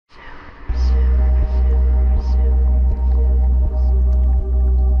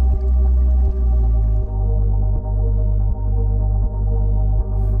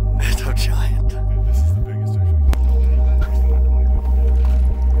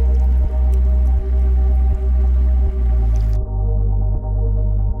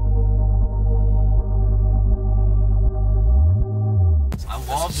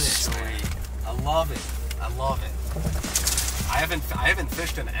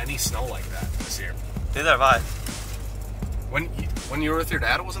any snow like that this year. Neither have I. When you were with your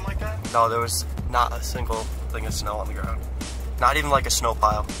dad, it wasn't like that? No, there was not a single thing of snow on the ground. Not even like a snow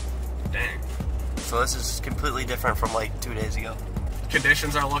pile. Dang. So this is completely different from like 2 days ago.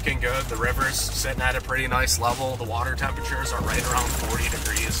 Conditions are looking good. The river's sitting at a pretty nice level. The water temperatures are right around 40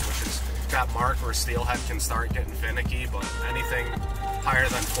 degrees, which is that mark where steelhead can start getting finicky, but anything higher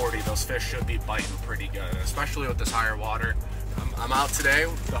than 40, those fish should be biting pretty good, especially with this higher water. I'm out today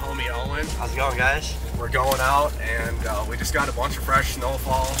with the homie Owen. How's it going, guys? We're going out, and we just got a bunch of fresh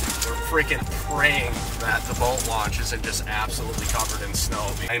snowfall. We're freaking praying that the boat launch isn't just absolutely covered in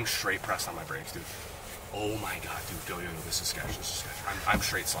snow. I'm straight pressed on my brakes, dude. Oh my god, dude, go, this is sketch, this is sketch. I'm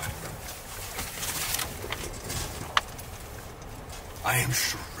straight sliding. I am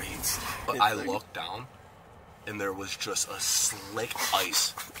straight sliding. But I looked down, and there was just a slick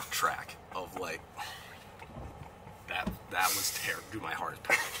ice track of like, that was terrible. Dude, my heart is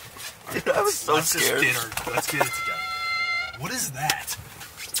pounding. Dude, I was so scared. Let's get it together. What is that?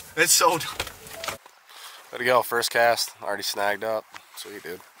 It's so... There we go, first cast, already snagged up. Sweet,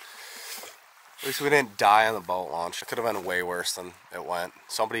 dude. At least we didn't die on the boat launch. It could have been way worse than it went.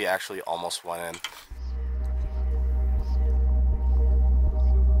 Somebody actually almost went in.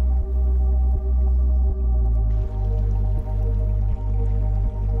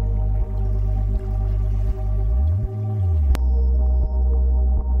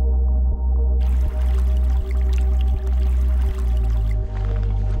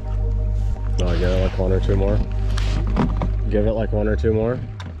 No, give it like 1 or 2 more. Give it like 1 or 2 more.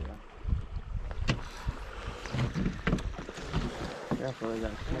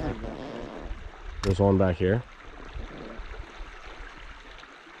 There's one back here.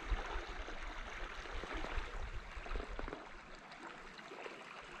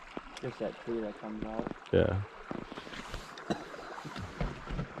 Just that tree that comes out. Yeah.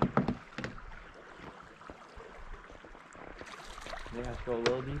 You have to go a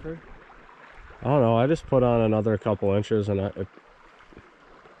little deeper? I don't know, I just put on another couple inches and it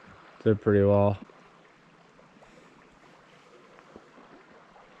did pretty well.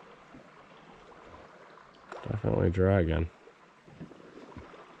 Definitely dragging.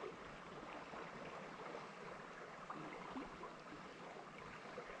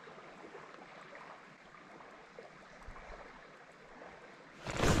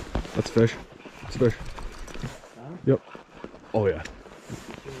 That's fish. That's fish. Huh? Yep. Oh yeah.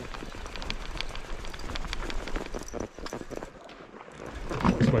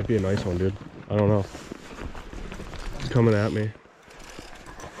 This might be a nice one, dude. I don't know. It's coming at me.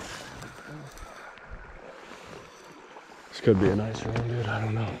 This could be a nice one, dude. I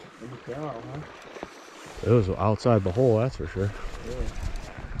don't know. It was outside the hole, that's for sure. Yeah.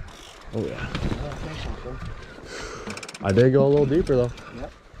 Oh yeah. I did go a little deeper though.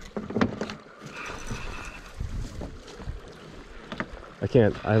 Yep.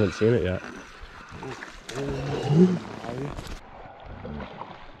 I haven't seen it yet.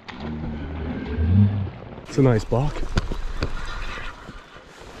 It's a nice block.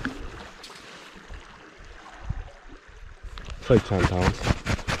 It's like 10 pounds.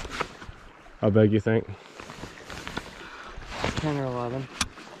 How big you think? 10 or 11.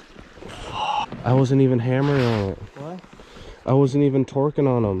 I wasn't even hammering on it. What? I wasn't even torquing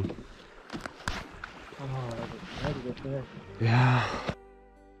on them. Oh, that's a good fish. Yeah.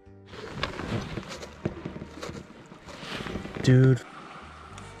 Dude.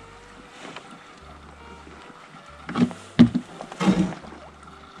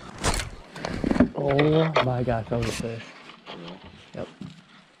 Oh my gosh, that was a fish. Yep.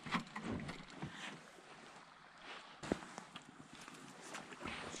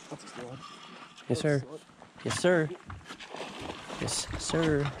 Yes, sir. Yes, sir. Yes,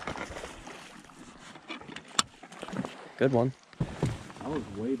 sir. Good one. I was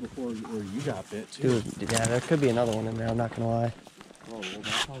way before where you got bit too. Dude, yeah, there could be another one in there, I'm not gonna lie. Oh, well,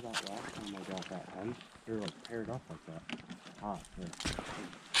 that's how that last time I got that one. They're like paired up like that. Ah, here.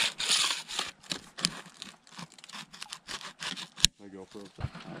 I go for a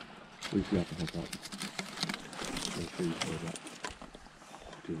We've got to hook up. Make sure you pull that.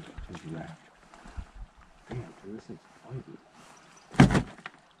 Dude, it's wrapped. Damn, dude, this thing's fighting.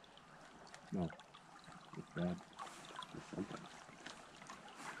 No. It's bad. It's something.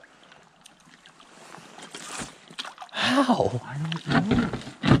 How? I don't know.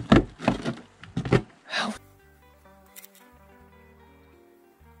 How?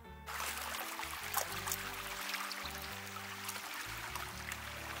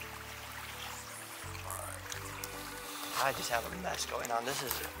 I just have a mess going on. This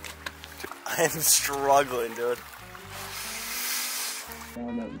is... I'm struggling, dude.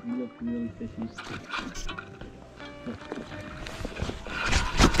 Found that looked really fishy.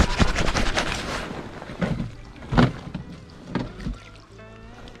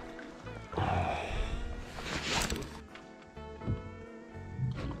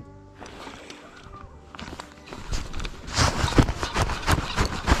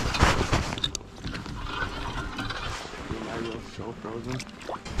 So frozen.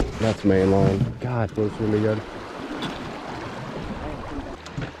 That's mainline. God, this is gonna be good.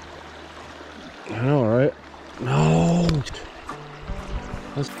 I know, right? No.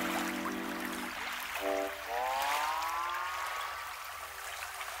 That's...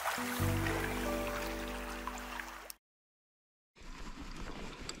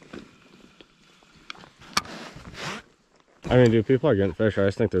 I mean, dude, people are getting fish. I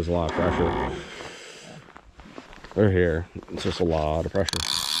just think there's a lot of pressure. They're here. It's just a lot of pressure.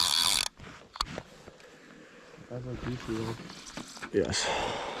 That's like you feel. Yes.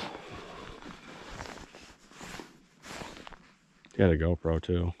 He had a GoPro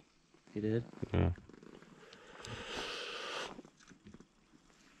too. He did? Yeah.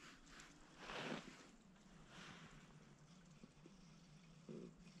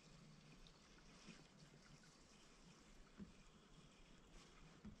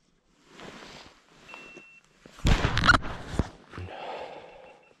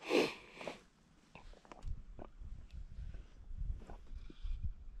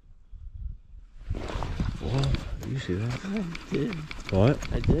 Did you see that? I did. What?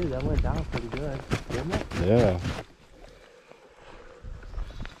 I did. That went down pretty good. Didn't it? Yeah.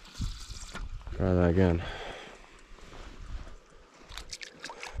 Try that again.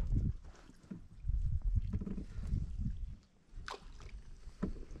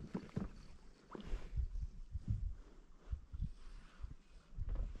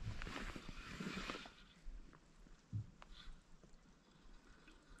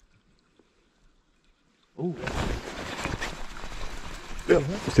 Ooh. Yep.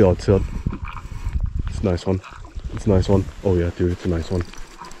 Steelhead, steelhead. It's a nice one. It's a nice one. Oh yeah, dude, it's a nice one.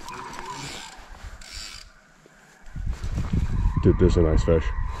 Dude, this is a nice fish.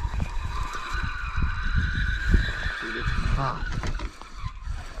 Dude, it's hot.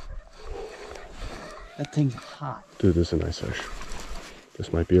 That thing's hot. Dude, this is a nice fish.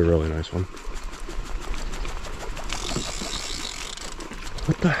 This might be a really nice one.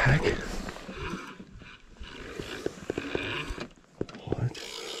 What the heck? What?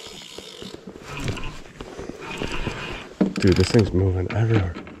 Dude, this thing's moving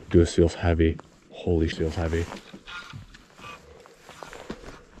everywhere. Dude, this feels heavy. Holy, feels heavy.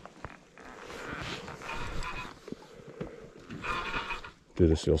 Dude,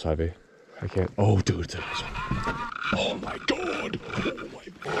 this feels heavy. I can't. Oh, dude, it's a nice one. Oh my god. Oh my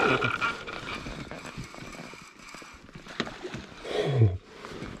god.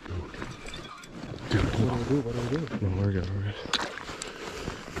 Dude, What do we do? no, we're good, we're good.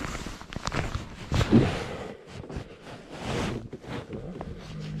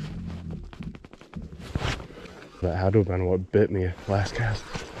 That had to have been what bit me last cast.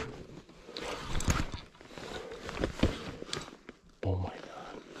 Oh my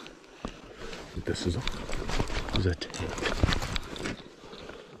god. This is a tank.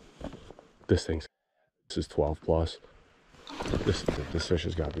 This is 12 plus. This fish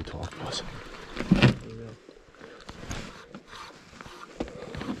has got to be 12 plus.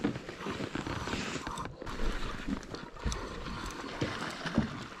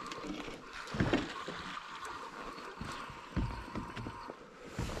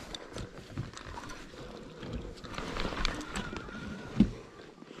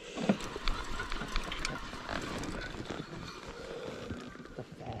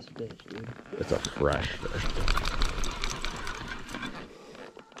 Fish, dude. It's a fresh fish.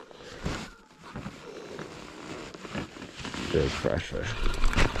 Big fresh fish.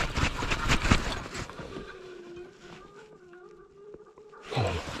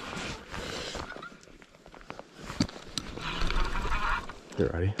 Oh. You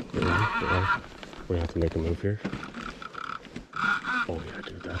ready? You ready? You ready? We have to make a move here. Oh yeah,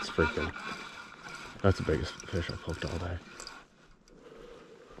 dude, that's freaking. That's the biggest fish I've hooked all day.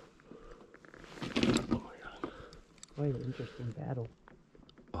 Quite an interesting battle.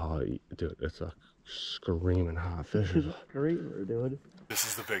 Oh, dude, it's a screaming hot fish. Screamer, dude. This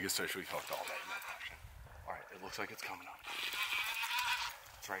is the biggest fish we've hooked all day, no question. Alright, it looks like it's coming up.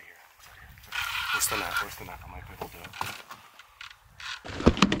 It's right here. It's right here. Where's the net? Where's the net? I might be able to do it.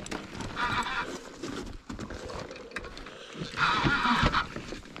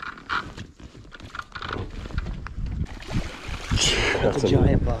 That's a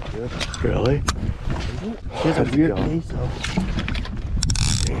giant buck, dude. Really? She has a weird face though.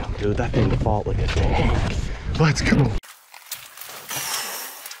 Damn, dude, that thing fought like a tank. Let's go.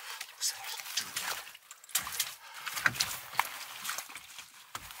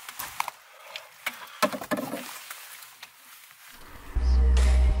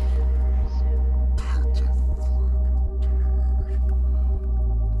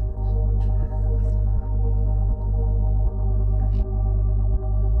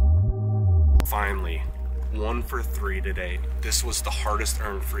 Finally, 1 for 3 today. This was the hardest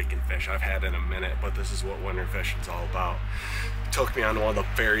earned freaking fish I've had in a minute, but this is what winter fishing's all about. Took me on one of the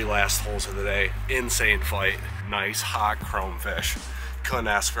very last holes of the day. Insane fight. Nice hot chrome fish. Couldn't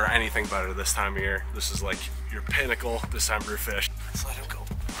ask for anything better this time of year. This is like your pinnacle December fish. Let's let him go.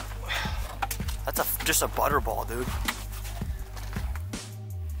 That's just a butterball, dude.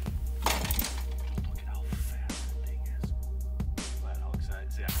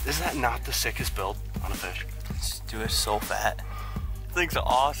 Is that not the sickest build on a fish? This dude is so fat. Thing's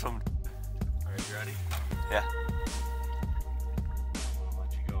awesome. Alright, you ready? Yeah. I'll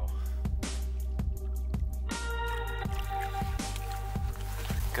let you go.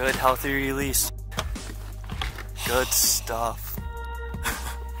 Good, healthy release. Good stuff.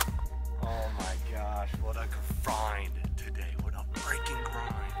 Oh my gosh, what a grind today. What a freaking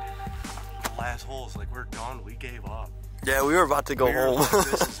grind. The last hole's like, we're done. We gave up. Yeah, we were about to go home. Like,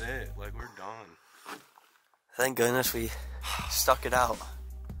 this is it. Like, we're done. Thank goodness we stuck it out.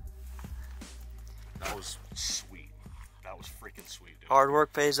 That was sweet. That was freaking sweet, dude. Hard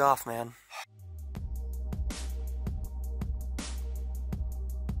work pays off, man.